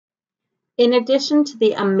In addition to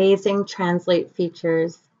the amazing translate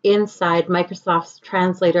features inside Microsoft's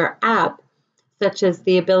Translator app, such as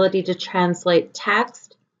the ability to translate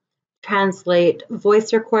text, translate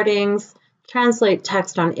voice recordings, translate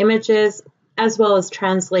text on images, as well as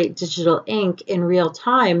translate digital ink in real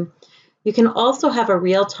time, you can also have a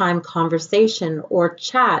real-time conversation or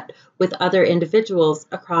chat with other individuals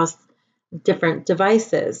across different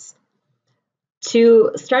devices.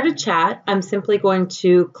 To start a chat, I'm simply going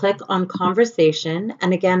to click on Conversation,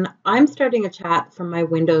 and again, I'm starting a chat from my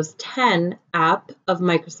Windows 10 app of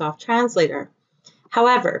Microsoft Translator.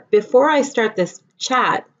 However, before I start this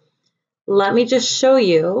chat, let me just show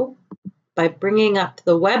you, by bringing up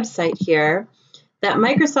the website here, that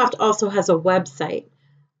Microsoft also has a website,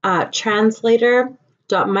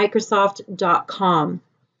 translator.microsoft.com.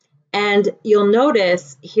 And you'll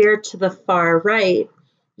notice here to the far right,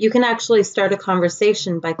 you can actually start a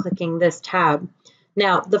conversation by clicking this tab.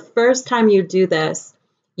 Now, the first time you do this,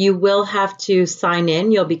 you will have to sign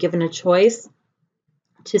in. You'll be given a choice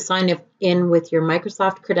to sign in with your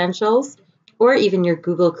Microsoft credentials or even your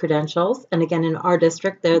Google credentials. And again, in our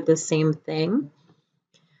district, they're the same thing.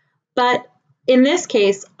 But in this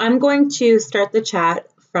case, I'm going to start the chat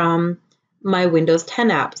from my Windows 10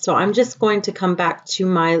 app. So I'm just going to come back to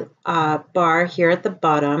my bar here at the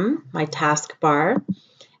bottom, my task bar,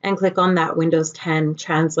 and click on that Windows 10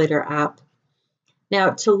 Translator app.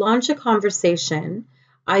 Now, to launch a conversation,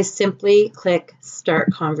 I simply click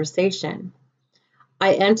Start Conversation.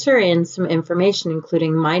 I enter in some information,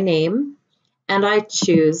 including my name, and I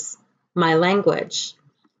choose my language.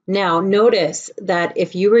 Now, notice that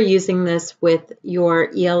if you were using this with your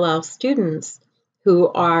ELL students who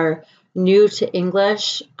are new to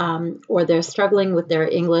English or they're struggling with their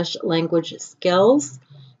English language skills,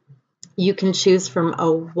 you can choose from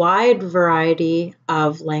a wide variety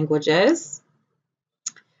of languages.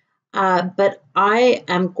 But I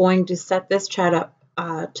am going to set this chat up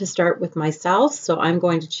to start with myself, so I'm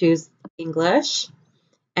going to choose English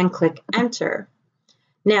and click Enter.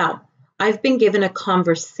 Now, I've been given a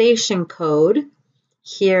conversation code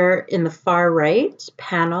here in the far right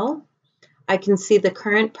panel. I can see the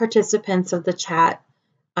current participants of the chat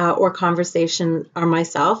or conversation are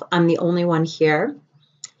myself. I'm the only one here.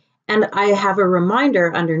 And I have a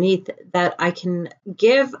reminder underneath that I can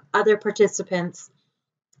give other participants,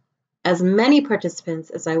 as many participants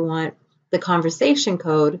as I want, the conversation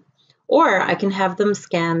code, or I can have them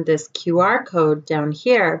scan this QR code down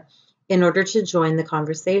here in order to join the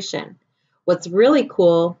conversation. What's really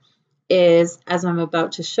cool is, as I'm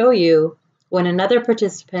about to show you, when another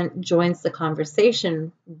participant joins the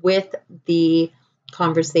conversation with the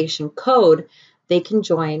conversation code, they can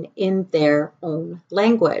join in their own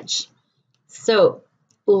language. So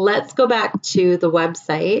let's go back to the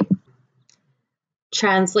website,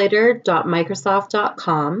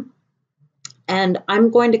 translator.microsoft.com, and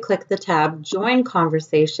I'm going to click the tab Join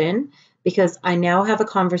Conversation because I now have a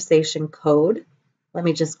conversation code. Let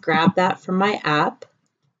me just grab that from my app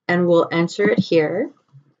and we'll enter it here.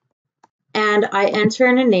 And I enter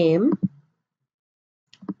in a name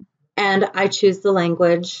and I choose the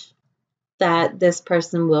language that this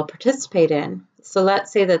person will participate in. So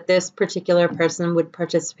let's say that this particular person would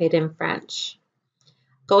participate in French.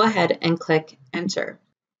 Go ahead and click Enter.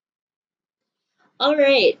 All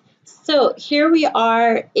right, so here we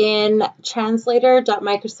are in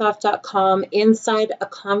translator.microsoft.com inside a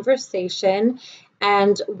conversation,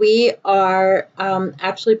 and we are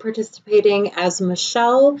actually participating as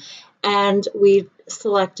Michelle, and we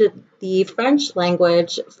selected the French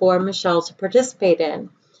language for Michelle to participate in.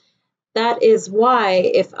 That is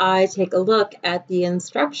why if I take a look at the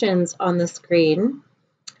instructions on the screen,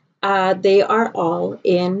 they are all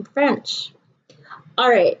in French. All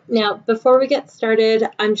right, now before we get started,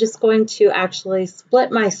 I'm just going to actually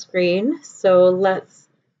split my screen. So let's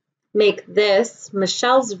make this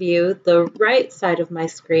Michelle's view the right side of my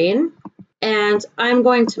screen. And I'm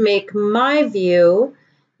going to make my view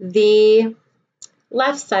the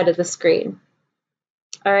left side of the screen.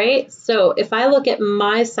 All right, so if I look at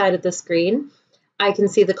my side of the screen, I can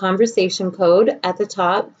see the conversation code at the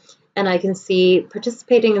top, and I can see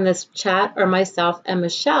participating in this chat are myself and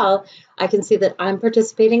Michelle. I can see that I'm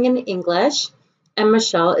participating in English and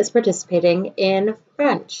Michelle is participating in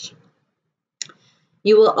French.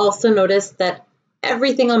 You will also notice that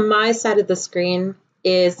everything on my side of the screen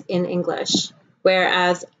is in English,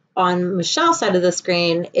 whereas on Michelle's side of the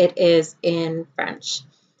screen, it is in French.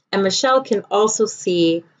 And Michelle can also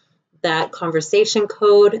see that conversation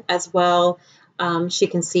code as well. She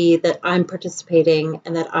can see that I'm participating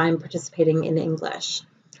and that I'm participating in English.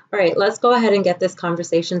 All right, let's go ahead and get this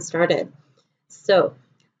conversation started. So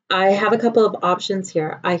I have a couple of options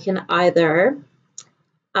here. I can either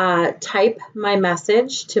type my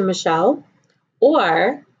message to Michelle,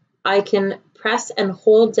 or I can press and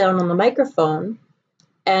hold down on the microphone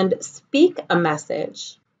and speak a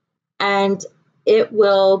message, and it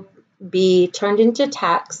will be turned into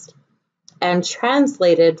text and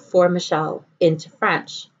translated for Michelle into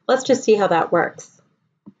French. Let's just see how that works.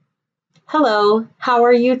 Hello, how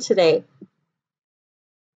are you today?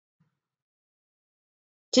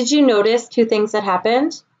 Did you notice two things that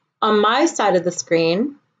happened? On my side of the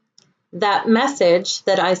screen, that message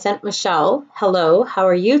that I sent Michelle, hello, how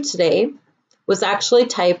are you today, was actually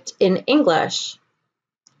typed in English.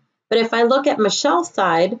 But if I look at Michelle's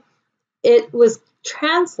side, it was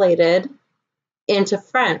translated into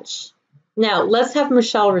French. Now, let's have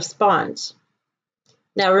Michelle respond.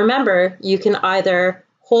 Now, remember, you can either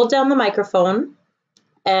hold down the microphone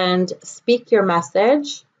and speak your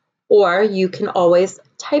message, or you can always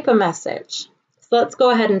type a message. So let's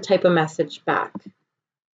go ahead and type a message back.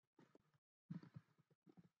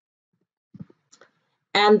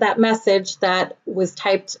 And that message that was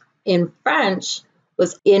typed in French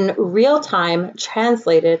was in real time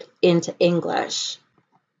translated into English.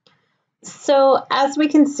 So as we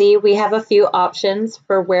can see, we have a few options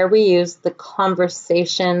for where we use the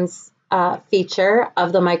conversations feature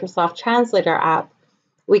of the Microsoft Translator app.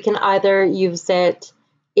 We can either use it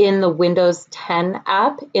in the Windows 10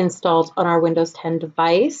 app installed on our Windows 10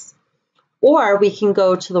 device, or we can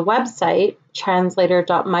go to the website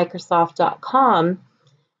translator.microsoft.com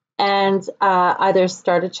and either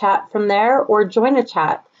start a chat from there or join a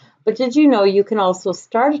chat. But did you know you can also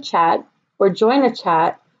start a chat or join a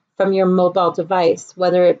chat from your mobile device,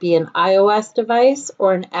 whether it be an iOS device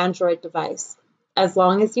or an Android device, as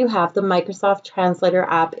long as you have the Microsoft Translator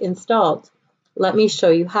app installed. Let me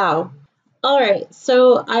show you how. All right,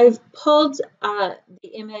 so I've pulled the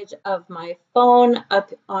image of my phone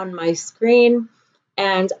up on my screen,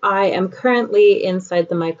 and I am currently inside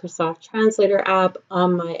the Microsoft Translator app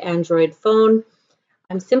on my Android phone.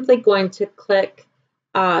 I'm simply going to click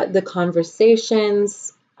the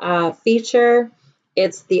Conversations feature.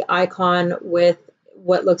 It's the icon with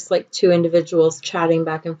what looks like two individuals chatting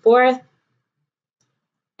back and forth.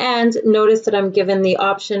 And notice that I'm given the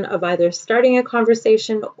option of either starting a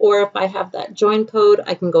conversation, or if I have that join code,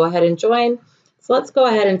 I can go ahead and join. So let's go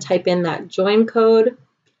ahead and type in that join code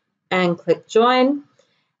and click join.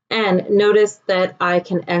 And notice that I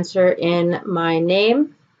can enter in my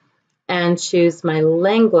name and choose my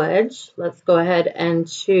language. Let's go ahead and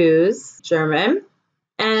choose German,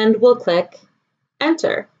 and we'll click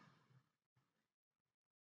enter.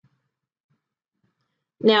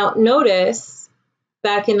 Now notice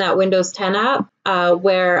back in that Windows 10 app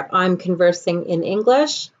where I'm conversing in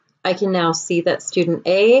English, I can now see that student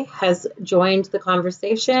A has joined the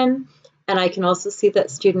conversation, and I can also see that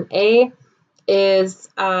student A is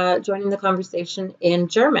joining the conversation in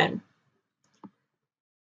German.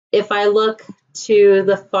 If I look to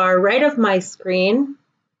the far right of my screen,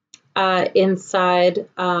 inside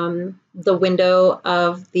the window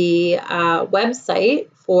of the website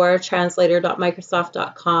for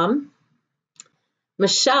translator.microsoft.com,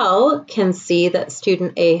 Michelle can see that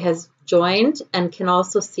student A has joined and can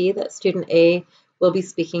also see that student A will be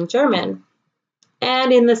speaking German.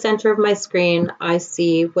 And in the center of my screen, I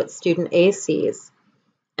see what student A sees.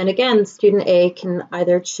 And again, student A can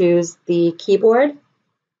either choose the keyboard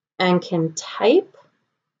and can type,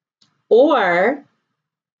 or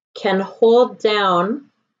can hold down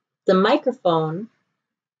the microphone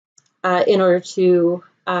in order to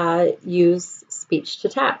use speech to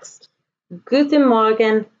text. Guten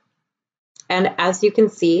Morgen. And as you can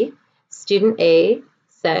see, student A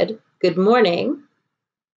said good morning,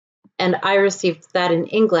 and I received that in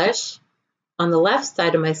English on the left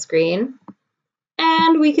side of my screen.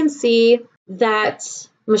 And we can see that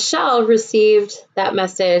Michelle received that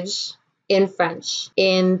message in French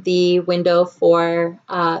in the window for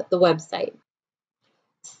the website.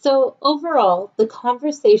 So overall, the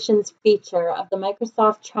Conversations feature of the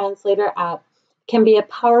Microsoft Translator app can be a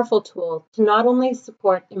powerful tool to not only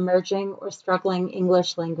support emerging or struggling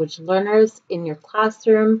English language learners in your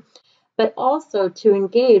classroom, but also to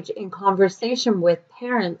engage in conversation with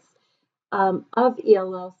parents of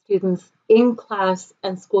ELL students in class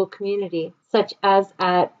and school community, such as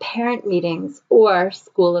at parent meetings or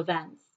school events.